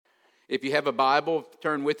If you have a Bible,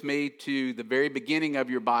 turn with me to the very beginning of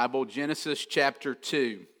your Bible, Genesis chapter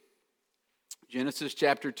 2. Genesis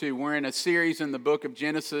chapter 2. We're in a series in the book of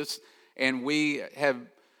Genesis, and we have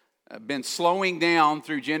been slowing down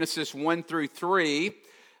through Genesis 1 through 3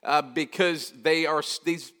 because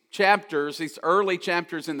these early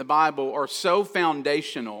chapters in the Bible are so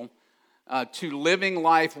foundational to living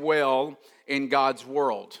life well in God's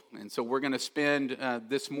world. And so we're going to spend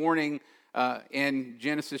this morning in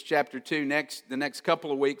Genesis chapter 2. The next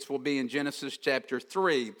couple of weeks will be in Genesis chapter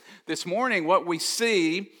 3. This morning, what we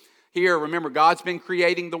see here, remember, God's been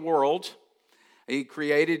creating the world. He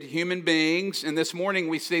created human beings. And this morning,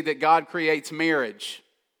 we see that God creates marriage.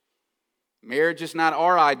 Marriage is not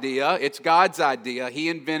our idea. It's God's idea. He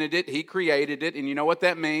invented it. He created it. And you know what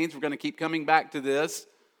that means? We're going to keep coming back to this.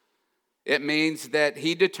 It means that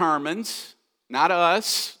He determines, not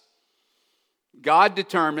us. God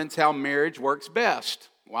determines how marriage works best.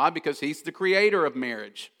 Why? Because He's the creator of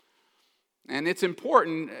marriage. And it's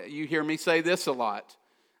important, you hear me say this a lot.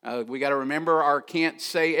 We got to remember our can't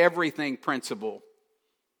say everything principle.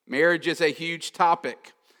 Marriage is a huge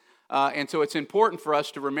topic. And so it's important for us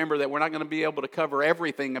to remember that we're not going to be able to cover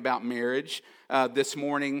everything about marriage this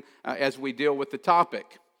morning as we deal with the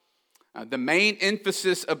topic. The main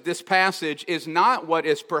emphasis of this passage is not what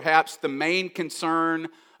is perhaps the main concern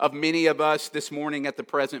of many of us this morning at the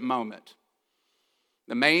present moment.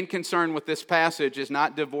 The main concern with this passage is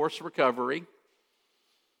not divorce recovery.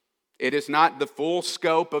 It is not the full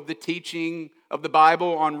scope of the teaching of the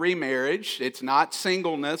Bible on remarriage. It's not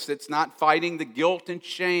singleness. It's not fighting the guilt and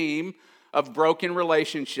shame of broken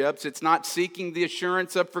relationships. It's not seeking the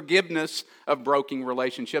assurance of forgiveness of broken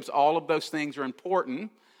relationships. All of those things are important.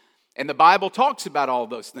 And the Bible talks about all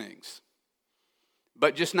those things,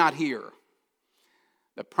 but just not here.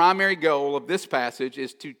 The primary goal of this passage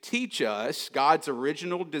is to teach us God's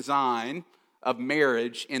original design of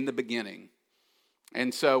marriage in the beginning.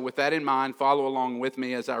 And so with that in mind, follow along with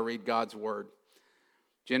me as I read God's Word.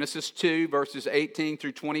 Genesis 2, verses 18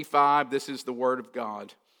 through 25, this is the Word of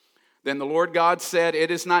God. Then the Lord God said,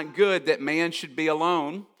 "It is not good that man should be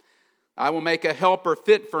alone. I will make a helper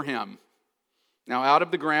fit for him." Now out of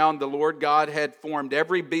the ground the Lord God had formed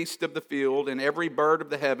every beast of the field and every bird of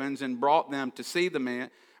the heavens and brought them to the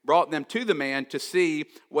man to see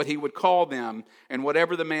what he would call them. And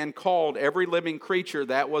whatever the man called every living creature,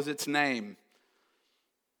 that was its name.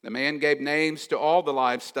 The man gave names to all the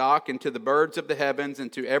livestock and to the birds of the heavens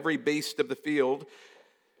and to every beast of the field.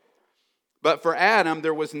 But for Adam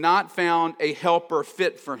there was not found a helper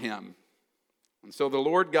fit for him. And so the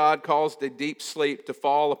Lord God caused a deep sleep to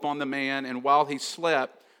fall upon the man, and while he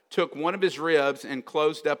slept, took one of his ribs and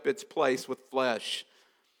closed up its place with flesh.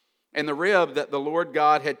 And the rib that the Lord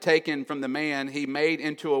God had taken from the man, he made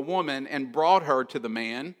into a woman and brought her to the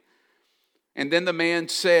man. And then the man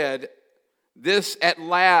said, "This at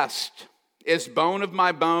last is bone of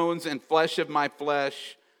my bones and flesh of my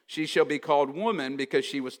flesh. She shall be called woman because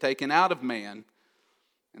she was taken out of man.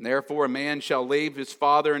 And therefore a man shall leave his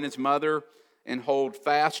father and his mother and hold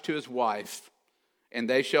fast to his wife, and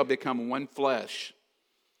they shall become one flesh.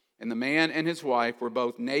 And the man and his wife were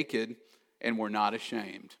both naked and were not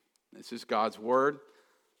ashamed." This is God's Word.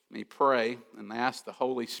 Let me pray and ask the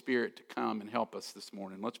Holy Spirit to come and help us this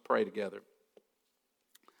morning. Let's pray together.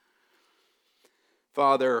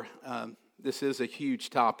 Father, this is a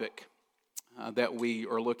huge topic that we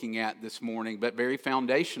are looking at this morning, but very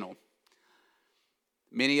foundational.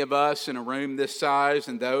 Many of us in a room this size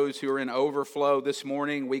and those who are in overflow this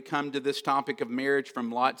morning, we come to this topic of marriage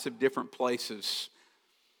from lots of different places.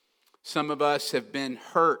 Some of us have been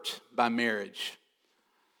hurt by marriage.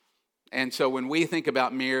 And so when we think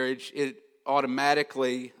about marriage, it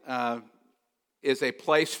automatically is a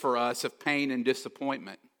place for us of pain and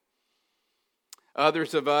disappointment.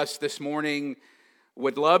 Others of us this morning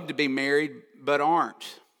would love to be married but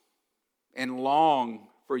aren't, and long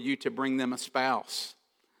for you to bring them a spouse.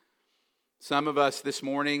 Some of us this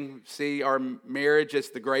morning see our marriage as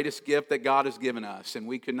the greatest gift that God has given us, and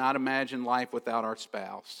we could not imagine life without our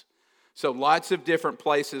spouse. So lots of different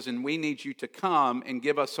places, and we need you to come and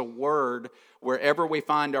give us a word wherever we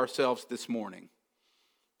find ourselves this morning.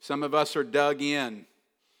 Some of us are dug in,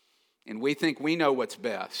 and we think we know what's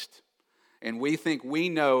best, and we think we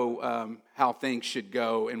know how things should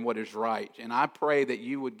go and what is right. And I pray that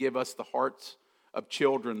you would give us the hearts of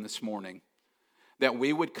children this morning, that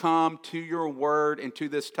we would come to your word and to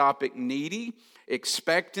this topic needy,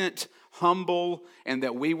 expectant, humble, and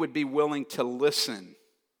that we would be willing to listen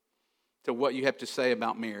to what you have to say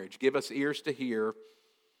about marriage. Give us ears to hear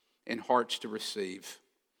and hearts to receive.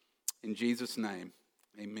 In Jesus' name,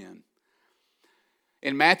 amen.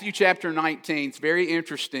 In Matthew chapter 19, it's a very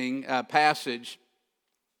interesting passage.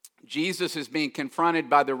 Jesus is being confronted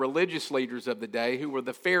by the religious leaders of the day, who were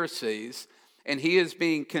the Pharisees, and he is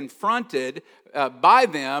being confronted by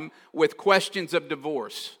them with questions of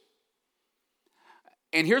divorce.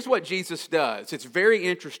 And here's what Jesus does. It's very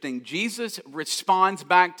interesting. Jesus responds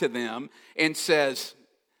back to them and says,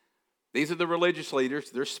 these are the religious leaders.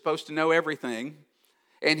 They're supposed to know everything.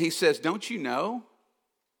 And he says, don't you know?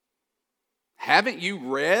 Haven't you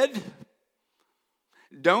read?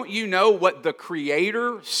 Don't you know what the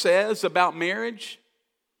Creator says about marriage?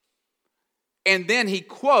 And then he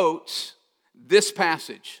quotes this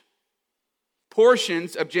passage.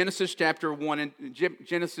 Portions of Genesis chapters 1 and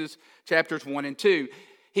 2.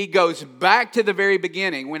 He goes back to the very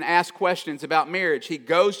beginning when asked questions about marriage. He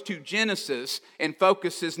goes to Genesis and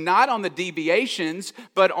focuses not on the deviations,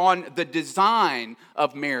 but on the design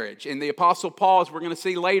of marriage. And the Apostle Paul, as we're going to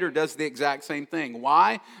see later, does the exact same thing.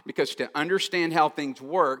 Why? Because to understand how things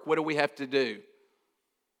work, what do we have to do?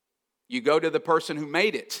 You go to the person who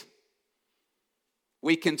made it.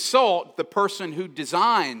 We consult the person who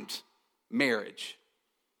designed marriage.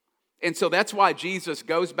 And so that's why Jesus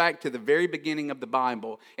goes back to the very beginning of the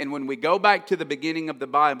Bible. And when we go back to the beginning of the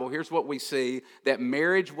Bible, here's what we see, that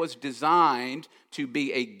marriage was designed to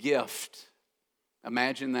be a gift.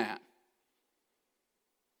 Imagine that.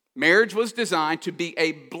 Marriage was designed to be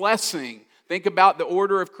a blessing. Think about the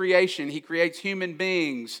order of creation. He creates human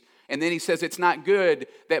beings, and then he says it's not good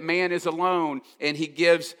that man is alone, and he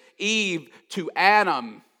gives Eve to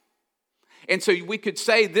Adam. And so we could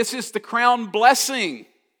say this is the crown blessing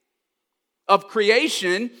of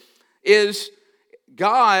creation, is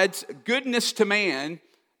God's goodness to man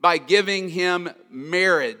by giving him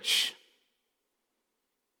marriage.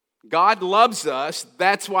 God loves us.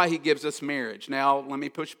 That's why he gives us marriage. Now, let me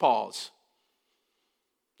push pause.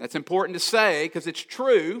 That's important to say because it's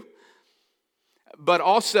true. But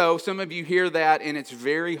also, some of you hear that and it's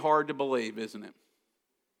very hard to believe, isn't it?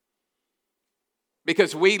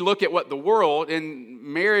 Because we look at what the world, and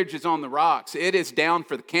marriage is on the rocks. It is down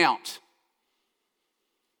for the count.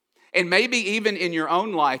 And maybe even in your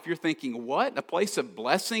own life, you're thinking, what? A place of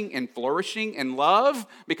blessing and flourishing and love?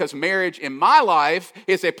 Because marriage in my life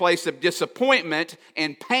is a place of disappointment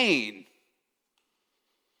and pain.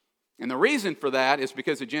 And the reason for that is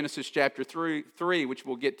because of Genesis chapter 3, which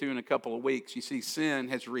we'll get to in a couple of weeks. You see, sin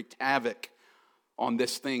has wreaked havoc on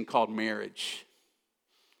this thing called marriage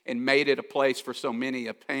and made it a place for so many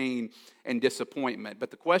of pain and disappointment.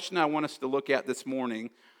 But the question I want us to look at this morning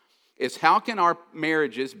is, how can our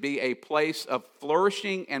marriages be a place of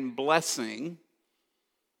flourishing and blessing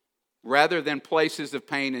rather than places of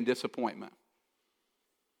pain and disappointment?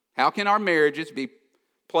 How can our marriages be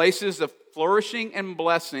places of flourishing and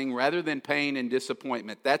blessing rather than pain and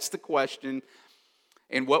disappointment? That's the question.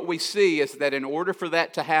 And what we see is that in order for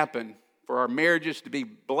that to happen, for our marriages to be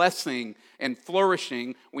blessing and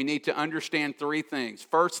flourishing, we need to understand three things.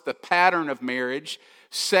 First, the pattern of marriage.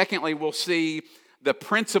 Secondly, we'll see the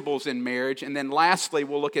principles in marriage. And then lastly,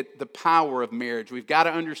 we'll look at the power of marriage. We've got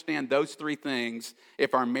to understand those three things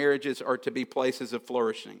if our marriages are to be places of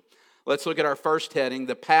flourishing. Let's look at our first heading,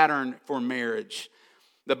 the pattern for marriage.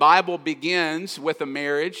 The Bible begins with a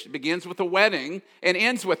marriage, begins with a wedding, and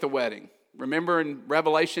ends with a wedding. Remember in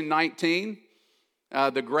Revelation 19,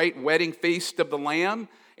 the great wedding feast of the Lamb?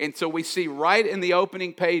 And so we see right in the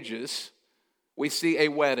opening pages, we see a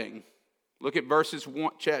wedding. Look at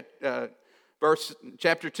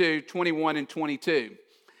chapter 2, 21 and 22.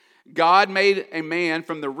 God made a man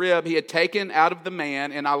from the rib he had taken out of the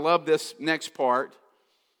man, and I love this next part,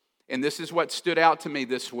 and this is what stood out to me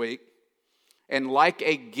this week. And like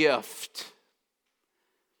a gift,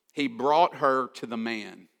 he brought her to the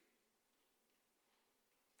man.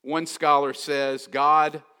 One scholar says,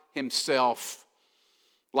 God himself,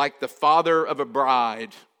 like the father of a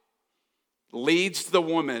bride, leads the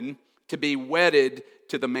woman to be wedded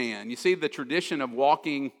to the man. You see, the tradition of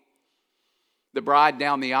walking the bride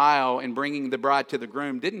down the aisle and bringing the bride to the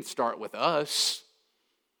groom didn't start with us.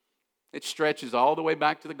 It stretches all the way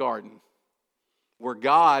back to the garden, where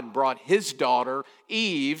God brought his daughter,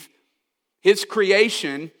 Eve, his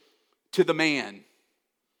creation, to the man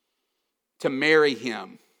to marry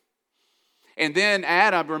him. And then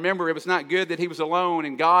Adam, remember, it was not good that he was alone,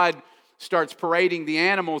 and God starts parading the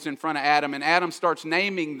animals in front of Adam, and Adam starts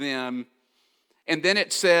naming them. And then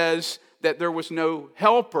it says that there was no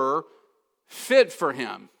helper fit for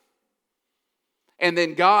him. And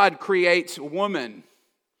then God creates woman.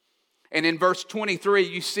 And in verse 23,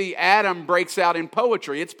 you see Adam breaks out in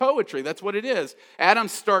poetry. It's poetry. That's what it is. Adam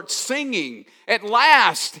starts singing. At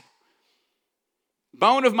last,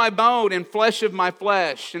 bone of my bone and flesh of my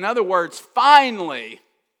flesh. In other words, finally,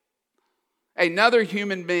 another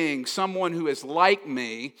human being, someone who is like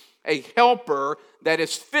me, a helper that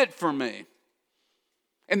is fit for me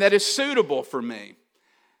and that is suitable for me.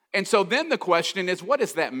 And so then the question is, what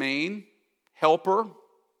does that mean? Helper?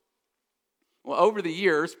 Well, over the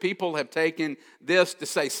years, people have taken this to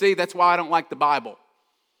say, see, that's why I don't like the Bible.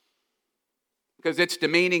 Because it's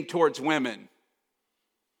demeaning towards women.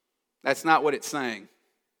 That's not what it's saying.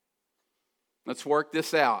 Let's work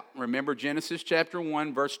this out. Remember Genesis chapter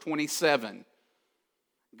 1, verse 27.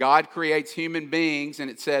 God creates human beings, and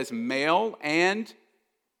it says male and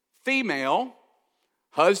female,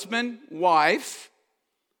 husband, wife,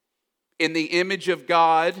 in the image of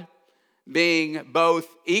God, being both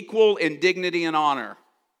equal in dignity and honor.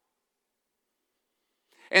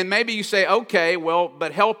 And maybe you say, okay, well,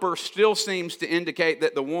 but helper still seems to indicate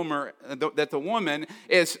that the woman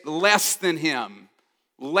is less than him,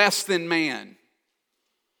 less than man.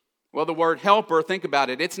 Well, the word helper, think about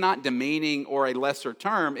it, it's not demeaning or a lesser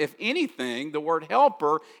term. If anything, the word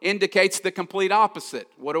helper indicates the complete opposite.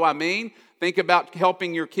 What do I mean? Think about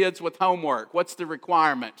helping your kids with homework. What's the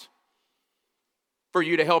requirement for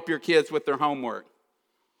you to help your kids with their homework?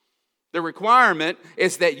 The requirement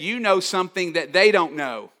is that you know something that they don't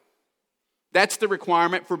know. That's the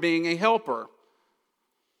requirement for being a helper.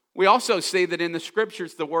 We also see that in the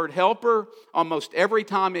scriptures, the word helper, almost every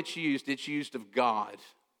time it's used of God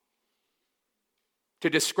to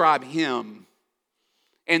describe him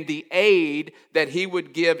and the aid that he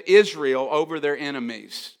would give Israel over their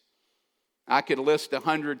enemies. I could list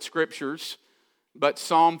 100 scriptures, but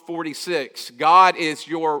Psalm 46, God is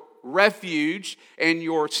your refuge and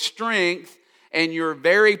your strength and your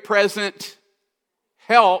very present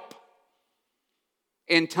help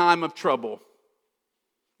in time of trouble.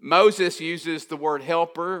 Moses uses the word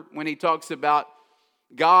helper when he talks about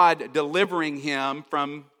God delivering him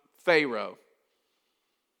from Pharaoh.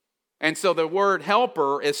 And so the word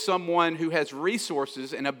helper is someone who has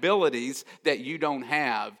resources and abilities that you don't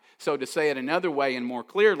have. So to say it another way and more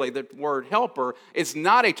clearly, the word helper is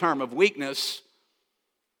not a term of weakness.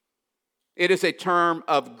 It is a term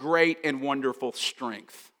of great and wonderful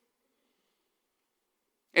strength.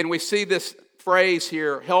 And we see this phrase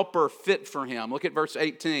here, helper fit for him. Look at verse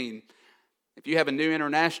 18. If you have a New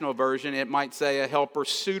International Version, it might say a helper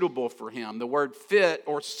suitable for him. The word fit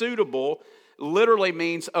or suitable literally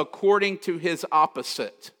means according to his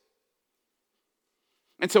opposite.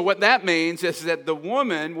 And so what that means is that the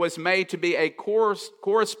woman was made to be a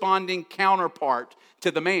corresponding counterpart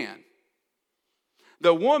to the man.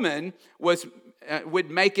 The woman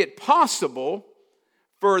would make it possible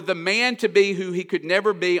for the man to be who he could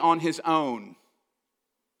never be on his own.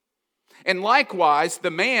 And likewise,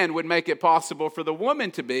 the man would make it possible for the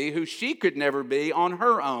woman to be who she could never be on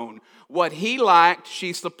her own. What he lacked,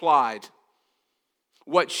 she supplied.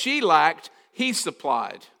 What she lacked, he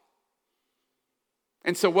supplied.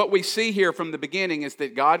 And so what we see here from the beginning is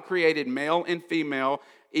that God created male and female,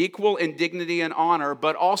 equal in dignity and honor,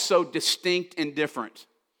 but also distinct and different.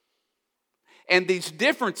 And these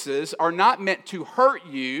differences are not meant to hurt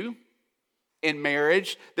you in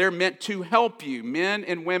marriage. They're meant to help you. Men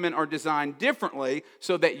and women are designed differently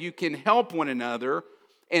so that you can help one another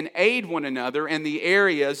and aid one another in the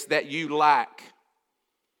areas that you lack.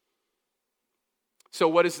 So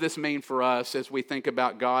what does this mean for us as we think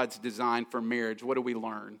about God's design for marriage? What do we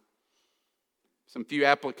learn? Some few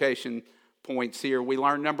application points here. We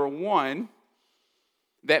learn, number one,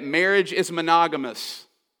 that marriage is monogamous.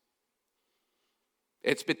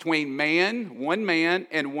 It's between one man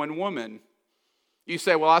and one woman. You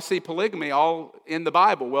say, well, I see polygamy all in the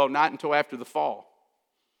Bible. Well, not until after the fall.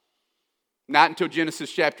 Not until Genesis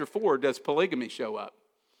chapter 4 does polygamy show up.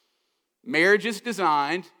 Marriage is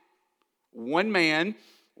designed one man,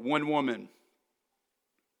 one woman.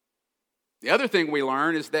 The other thing we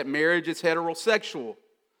learn is that marriage is heterosexual,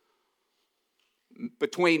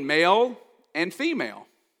 between male and female,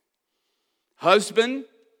 husband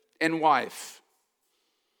and wife.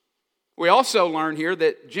 We also learn here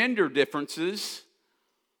that gender differences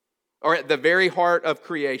are at the very heart of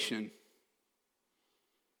creation.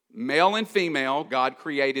 Male and female, God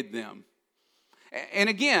created them. And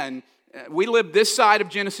again, we live this side of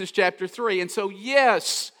Genesis chapter 3, and so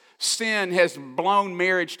yes, sin has blown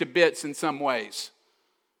marriage to bits in some ways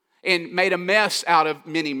and made a mess out of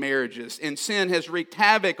many marriages. And sin has wreaked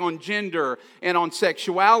havoc on gender and on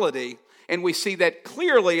sexuality. And we see that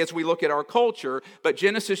clearly as we look at our culture. But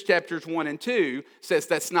Genesis chapters 1 and 2 says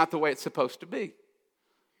that's not the way it's supposed to be.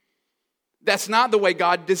 That's not the way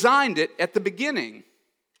God designed it at the beginning.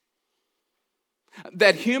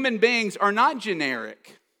 that human beings are not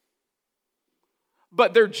generic,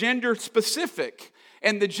 but they're gender specific,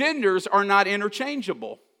 and the genders are not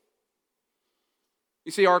interchangeable.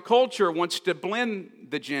 You see, our culture wants to blend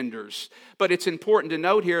the genders, but it's important to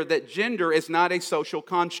note here that gender is not a social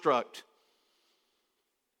construct.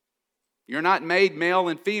 You're not made male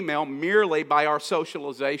and female merely by our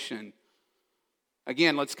socialization.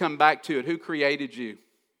 Again, let's come back to it. Who created you?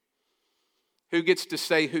 Who gets to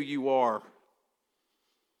say who you are?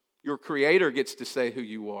 Your Creator gets to say who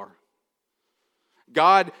you are.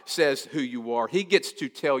 God says who you are. He gets to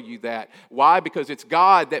tell you that. Why? Because it's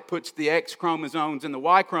God that puts the X chromosomes and the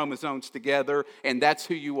Y chromosomes together, and that's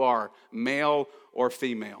who you are, male or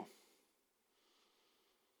female.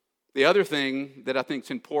 The other thing that I think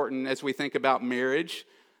is important as we think about marriage,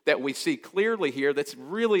 that we see clearly here that's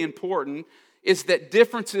really important, is that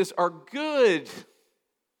differences are good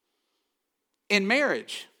in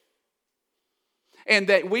marriage. And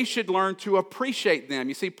that we should learn to appreciate them.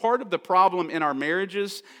 You see, part of the problem in our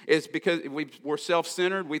marriages is because we're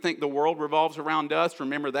self-centered. We think the world revolves around us.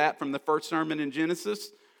 Remember that from the first sermon in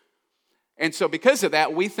Genesis? And so because of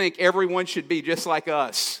that, we think everyone should be just like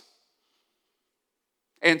us.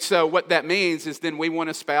 And so what that means is then we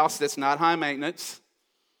want a spouse that's not high maintenance.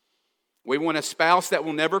 We want a spouse that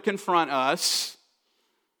will never confront us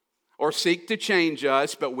or seek to change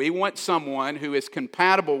us, but we want someone who is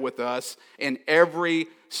compatible with us in every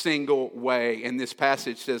single way. And this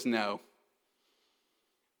passage says no.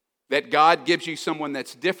 That God gives you someone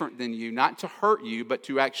that's different than you, not to hurt you, but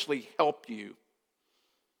to actually help you.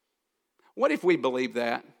 What if we believe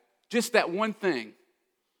that? Just that one thing.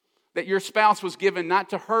 That your spouse was given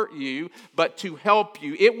not to hurt you, but to help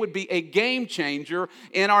you. It would be a game changer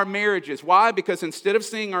in our marriages. Why? Because instead of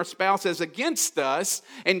seeing our spouse as against us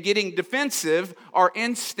and getting defensive, our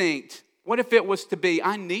instinct, what if it was to be,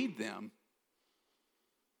 I need them?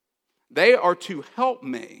 They are to help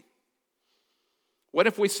me. What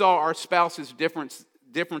if we saw our spouse's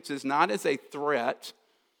differences not as a threat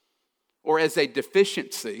or as a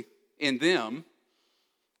deficiency in them,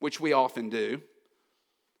 which we often do?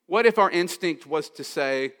 What if our instinct was to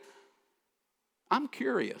say, I'm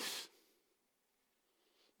curious.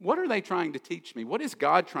 What are they trying to teach me? What is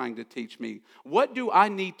God trying to teach me? What do I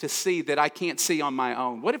need to see that I can't see on my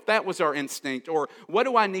own? What if that was our instinct? Or what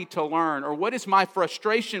do I need to learn? Or what is my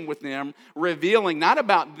frustration with them revealing, not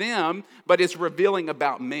about them, but is revealing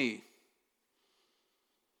about me?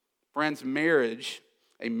 Friends, marriage,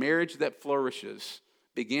 a marriage that flourishes,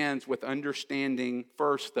 begins with understanding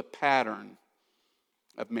first the pattern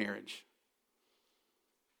of marriage.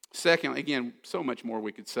 Secondly, again, so much more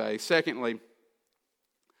we could say. Secondly,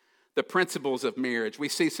 the principles of marriage. We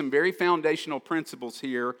see some very foundational principles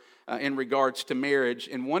here in regards to marriage.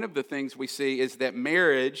 And one of the things we see is that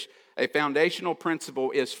marriage, a foundational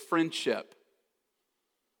principle, is friendship.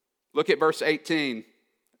 Look at verse 18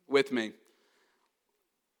 with me.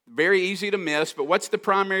 Very easy to miss, but what's the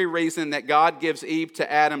primary reason that God gives Eve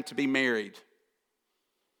to Adam to be married?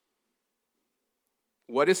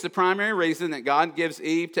 What is the primary reason that God gives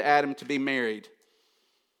Eve to Adam to be married?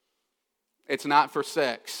 It's not for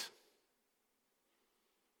sex.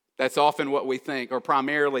 That's often what we think, or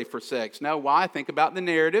primarily for sex. No, why? Think about the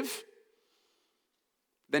narrative.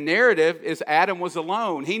 The narrative is Adam was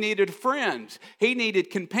alone. He needed a friend. He needed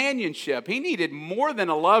companionship. He needed more than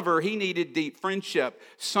a lover. He needed deep friendship.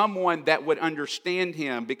 Someone that would understand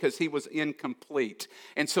him because he was incomplete.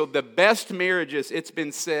 And so the best marriages, it's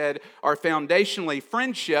been said, are foundationally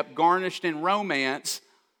friendship garnished in romance,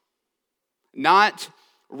 not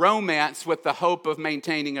romance with the hope of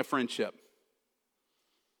maintaining a friendship.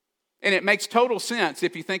 And it makes total sense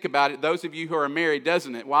if you think about it, those of you who are married,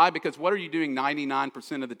 doesn't it? Why? Because what are you doing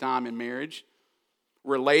 99% of the time in marriage?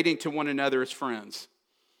 Relating to one another as friends.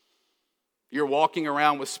 You're walking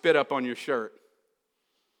around with spit up on your shirt.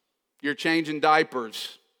 You're changing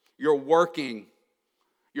diapers. You're working.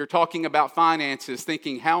 You're talking about finances,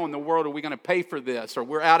 thinking, how in the world are we going to pay for this? Or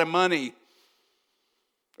we're out of money.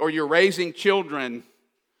 Or you're raising children.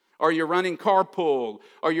 Or you're running carpool,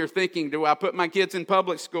 or you're thinking, do I put my kids in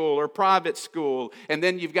public school or private school? And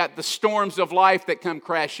then you've got the storms of life that come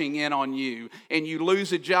crashing in on you, and you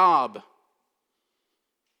lose a job.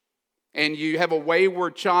 And you have a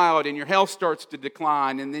wayward child, and your health starts to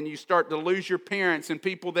decline, and then you start to lose your parents and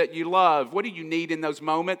people that you love. What do you need in those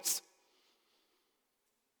moments?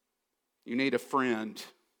 You need a friend.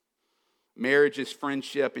 Marriage is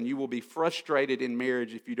friendship, and you will be frustrated in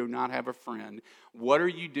marriage if you do not have a friend. What are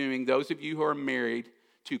you doing, those of you who are married,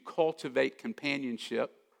 to cultivate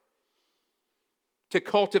companionship, to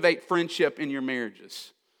cultivate friendship in your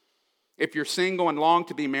marriages? If you're single and long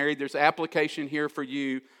to be married, there's application here for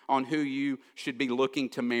you on who you should be looking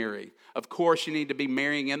to marry. Of course, you need to be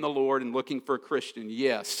marrying in the Lord and looking for a Christian,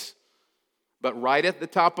 yes. But right at the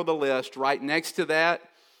top of the list, right next to that,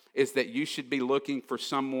 is that you should be looking for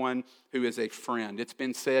someone who is a friend. It's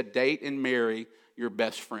been said, date and marry your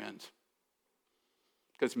best friend.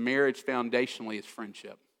 Because marriage foundationally is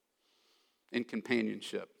friendship and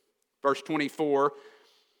companionship. Verse 24,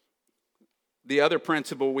 the other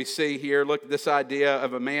principle we see here, look at this idea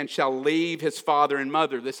of a man shall leave his father and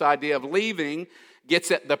mother. This idea of leaving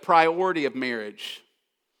gets at the priority of marriage.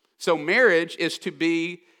 So marriage is to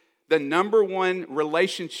be the number one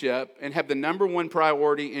relationship and have the number one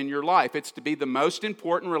priority in your life. It's to be the most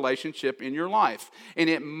important relationship in your life. And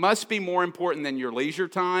it must be more important than your leisure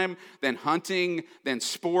time, than hunting, than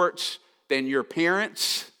sports, than your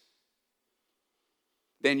parents,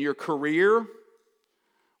 than your career.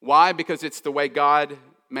 Why? Because it's the way God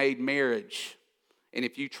made marriage. And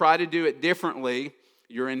if you try to do it differently,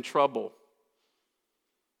 you're in trouble.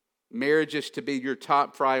 Marriage is to be your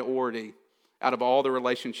top priority out of all the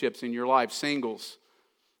relationships in your life. Singles,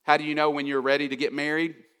 how do you know when you're ready to get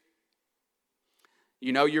married?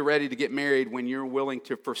 You know you're ready to get married when you're willing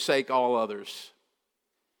to forsake all others.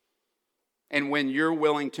 And when you're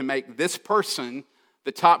willing to make this person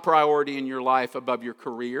the top priority in your life above your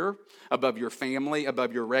career, above your family,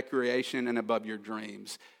 above your recreation, and above your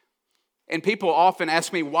dreams. And people often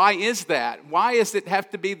ask me, why is that? Why does it have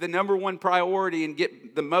to be the number one priority and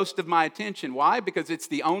get the most of my attention? Why? Because it's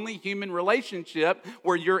the only human relationship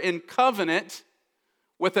where you're in covenant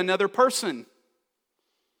with another person.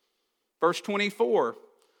 Verse 24,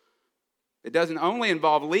 it doesn't only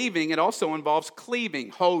involve leaving, it also involves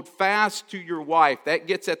cleaving. Hold fast to your wife. That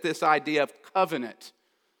gets at this idea of covenant.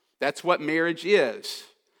 That's what marriage is.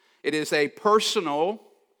 It is a personal,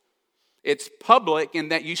 it's public in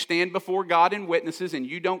that you stand before God and witnesses and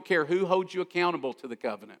you don't care who holds you accountable to the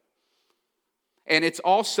covenant. And it's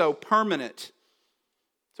also permanent.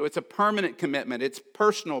 So it's a permanent commitment. It's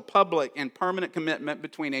personal, public, and permanent commitment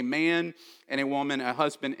between a man and a woman, a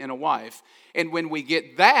husband and a wife. And when we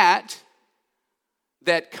get that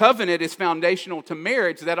covenant is foundational to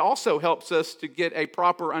marriage, that also helps us to get a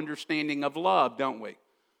proper understanding of love, don't we?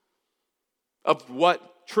 Of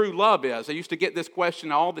what true love is. I used to get this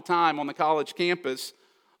question all the time on the college campus.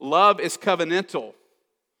 Love is covenantal.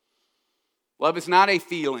 Love is not a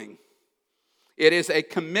feeling. It is a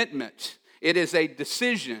commitment. It is a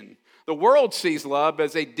decision. The world sees love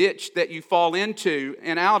as a ditch that you fall into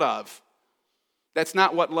and out of. That's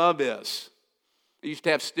not what love is. I used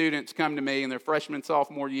to have students come to me in their freshman,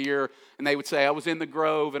 sophomore year, and they would say, I was in the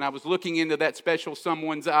Grove, and I was looking into that special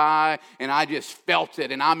someone's eye, and I just felt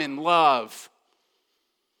it, and I'm in love.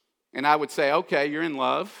 And I would say, okay, you're in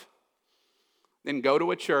love. Then go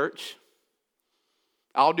to a church.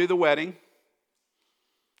 I'll do the wedding.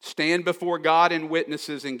 Stand before God and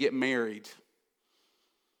witnesses and get married.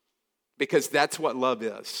 Because that's what love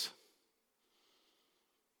is.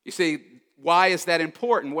 You see, why is that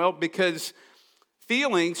important? Well, because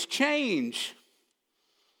feelings change.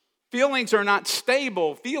 Feelings are not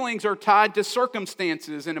stable. Feelings are tied to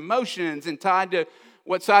circumstances and emotions and tied to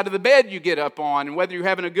what side of the bed you get up on and whether you're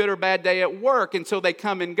having a good or bad day at work. And so they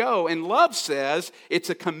come and go. And love says it's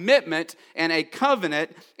a commitment and a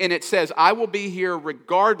covenant. And it says, I will be here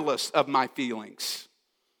regardless of my feelings.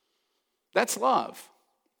 That's love.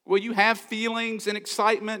 Will you have feelings and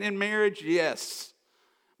excitement in marriage? Yes.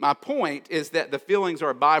 My point is that the feelings are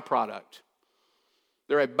a byproduct.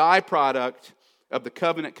 They're a byproduct of the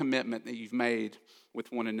covenant commitment that you've made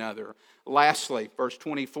with one another. Lastly, verse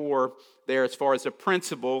 24 there, as far as a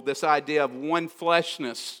principle, this idea of one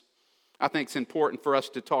fleshness, I think is important for us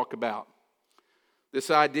to talk about. This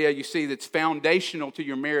idea, you see, that's foundational to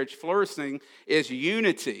your marriage flourishing is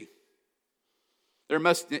unity.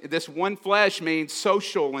 This one flesh means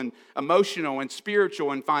social and emotional and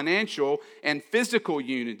spiritual and financial and physical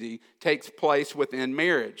unity takes place within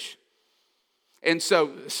marriage. And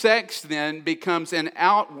so sex then becomes an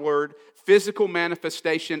outward physical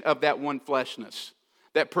manifestation of that one fleshness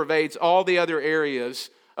that pervades all the other areas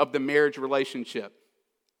of the marriage relationship.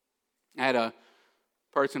 I had a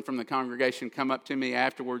person from the congregation come up to me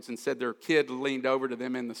afterwards and said their kid leaned over to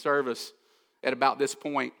them in the service at about this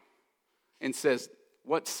point and says,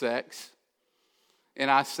 "What's sex?"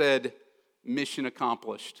 And I said, "Mission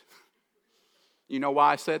accomplished." You know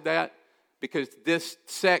why I said that? Because this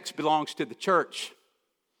sex belongs to the church.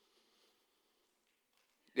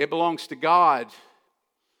 It belongs to God.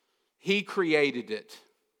 He created it.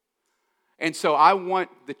 And so I want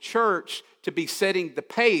the church to be setting the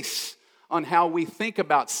pace on how we think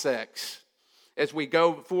about sex. as we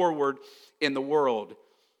go forward in the world.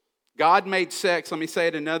 God made sex, let me say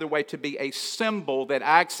it another way, to be a symbol that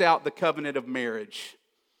acts out the covenant of marriage.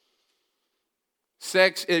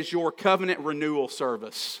 Sex is your covenant renewal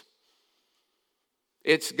service.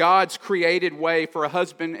 It's God's created way for a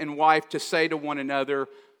husband and wife to say to one another,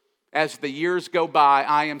 as the years go by,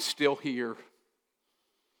 I am still here.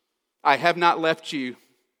 I have not left you.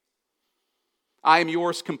 I am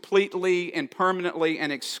yours completely and permanently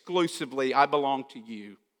and exclusively. I belong to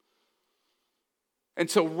you. And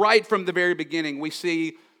so right from the very beginning, we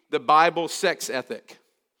see the Bible's sex ethic.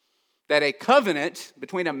 That a covenant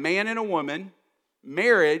between a man and a woman,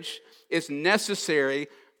 marriage, is necessary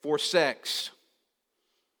for sex.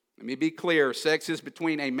 Let me be clear. Sex is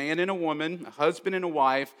between a man and a woman, a husband and a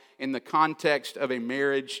wife, in the context of a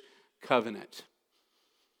marriage covenant.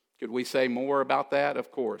 Could we say more about that?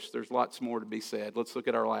 Of course. There's lots more to be said. Let's look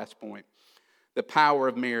at our last point. The power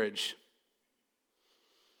of marriage.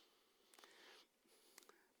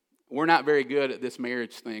 We're not very good at this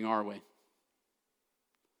marriage thing, are we?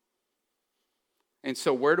 And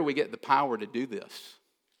so where do we get the power to do this?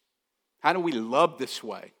 How do we love this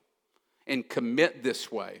way and commit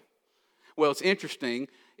this way? Well, it's interesting,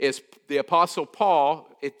 is the Apostle Paul,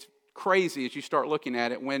 it's crazy as you start looking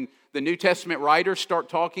at it. When the New Testament writers start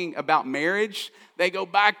talking about marriage, they go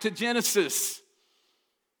back to Genesis.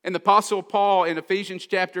 And the Apostle Paul in Ephesians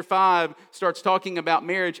chapter 5 starts talking about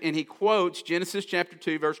marriage, and he quotes Genesis chapter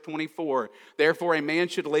 2, verse 24. Therefore, a man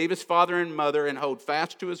should leave his father and mother and hold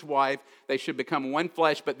fast to his wife. They should become one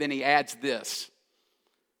flesh, but then he adds this.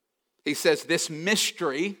 He says, this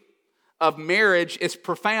mystery of marriage is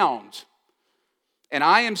profound. And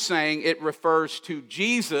I am saying it refers to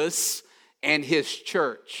Jesus and his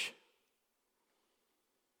church.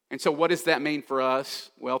 And so what does that mean for us?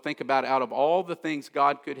 Well, think about it. Out of all the things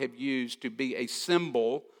God could have used to be a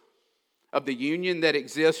symbol of the union that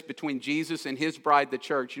exists between Jesus and his bride, the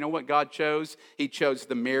church, you know what God chose? He chose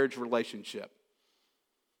the marriage relationship.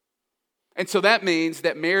 And so that means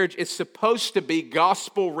that marriage is supposed to be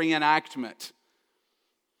gospel reenactment.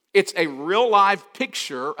 It's a real-life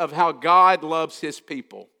picture of how God loves his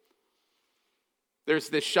people. There's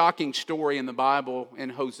this shocking story in the Bible in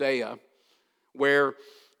Hosea where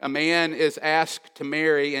a man is asked to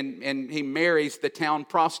marry, and he marries the town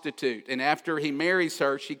prostitute. And after he marries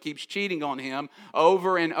her, she keeps cheating on him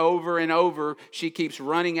over and over and over. She keeps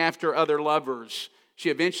running after other lovers. She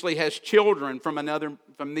eventually has children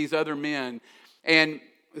from these other men. And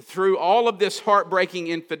through all of this heartbreaking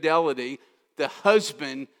infidelity, the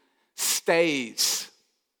husband stays.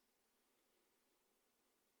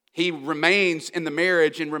 He remains in the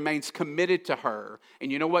marriage and remains committed to her.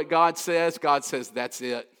 And you know what God says? God says, that's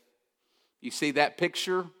it. You see that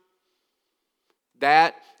picture?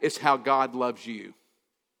 That is how God loves you.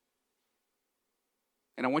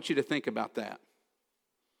 And I want you to think about that.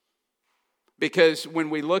 Because when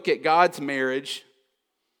we look at God's marriage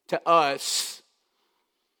to us,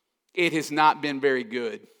 it has not been very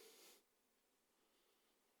good.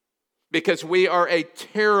 Because we are a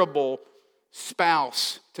terrible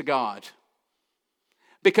spouse to God.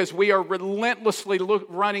 Because we are relentlessly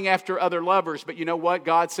running after other lovers. But you know what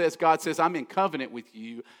God says? God says, I'm in covenant with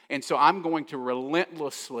you. And so I'm going to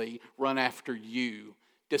relentlessly run after you.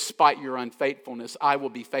 Despite your unfaithfulness, I will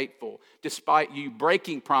be faithful. Despite you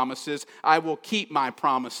breaking promises, I will keep my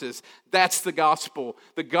promises. That's the gospel.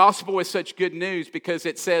 The gospel is such good news because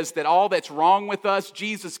it says that all that's wrong with us,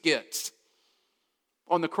 Jesus gets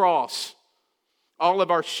on the cross. All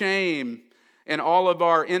of our shame and all of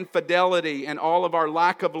our infidelity and all of our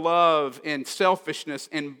lack of love and selfishness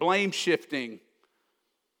and blame shifting,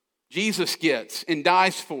 Jesus gets and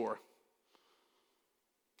dies for.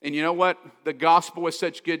 And you know what? The gospel is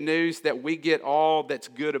such good news that we get all that's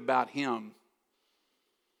good about him.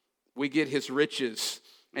 We get his riches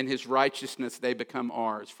and his righteousness, they become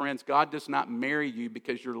ours. Friends, God does not marry you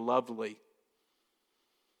because you're lovely.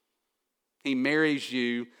 He marries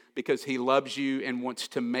you because he loves you and wants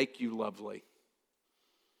to make you lovely.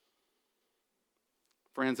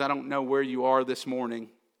 Friends, I don't know where you are this morning.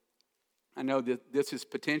 I know that this has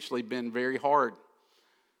potentially been very hard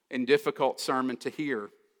and difficult sermon to hear.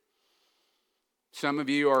 Some of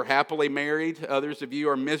you are happily married. Others of you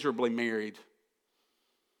are miserably married.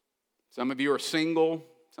 Some of you are single.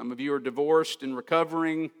 Some of you are divorced and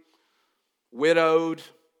recovering, widowed,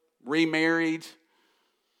 remarried.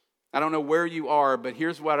 I don't know where you are, but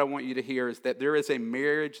here's what I want you to hear is that there is a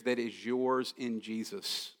marriage that is yours in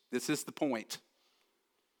Jesus. This is the point.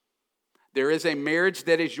 There is a marriage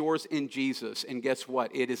that is yours in Jesus, and guess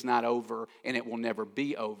what? It is not over, and it will never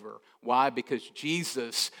be over. Why? Because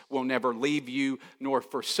Jesus will never leave you nor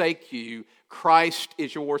forsake you. Christ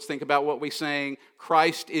is yours. Think about what we sang.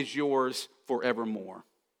 Christ is yours forevermore.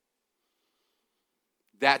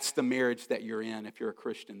 That's the marriage that you're in if you're a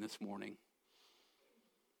Christian this morning.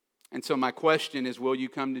 And so my question is, will you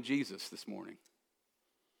come to Jesus this morning?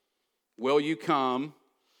 Will you come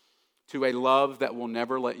to a love that will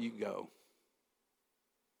never let you go?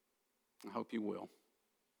 I hope you will.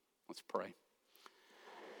 Let's pray.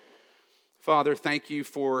 Father, thank you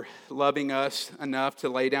for loving us enough to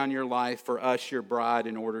lay down your life for us, your bride,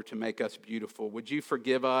 in order to make us beautiful. Would you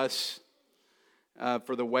forgive us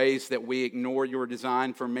for the ways that we ignore your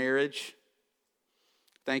design for marriage?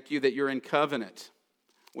 Thank you that you're in covenant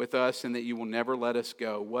with us and that you will never let us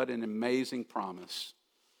go. What an amazing promise.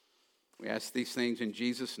 We ask these things in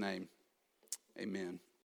Jesus' name. Amen.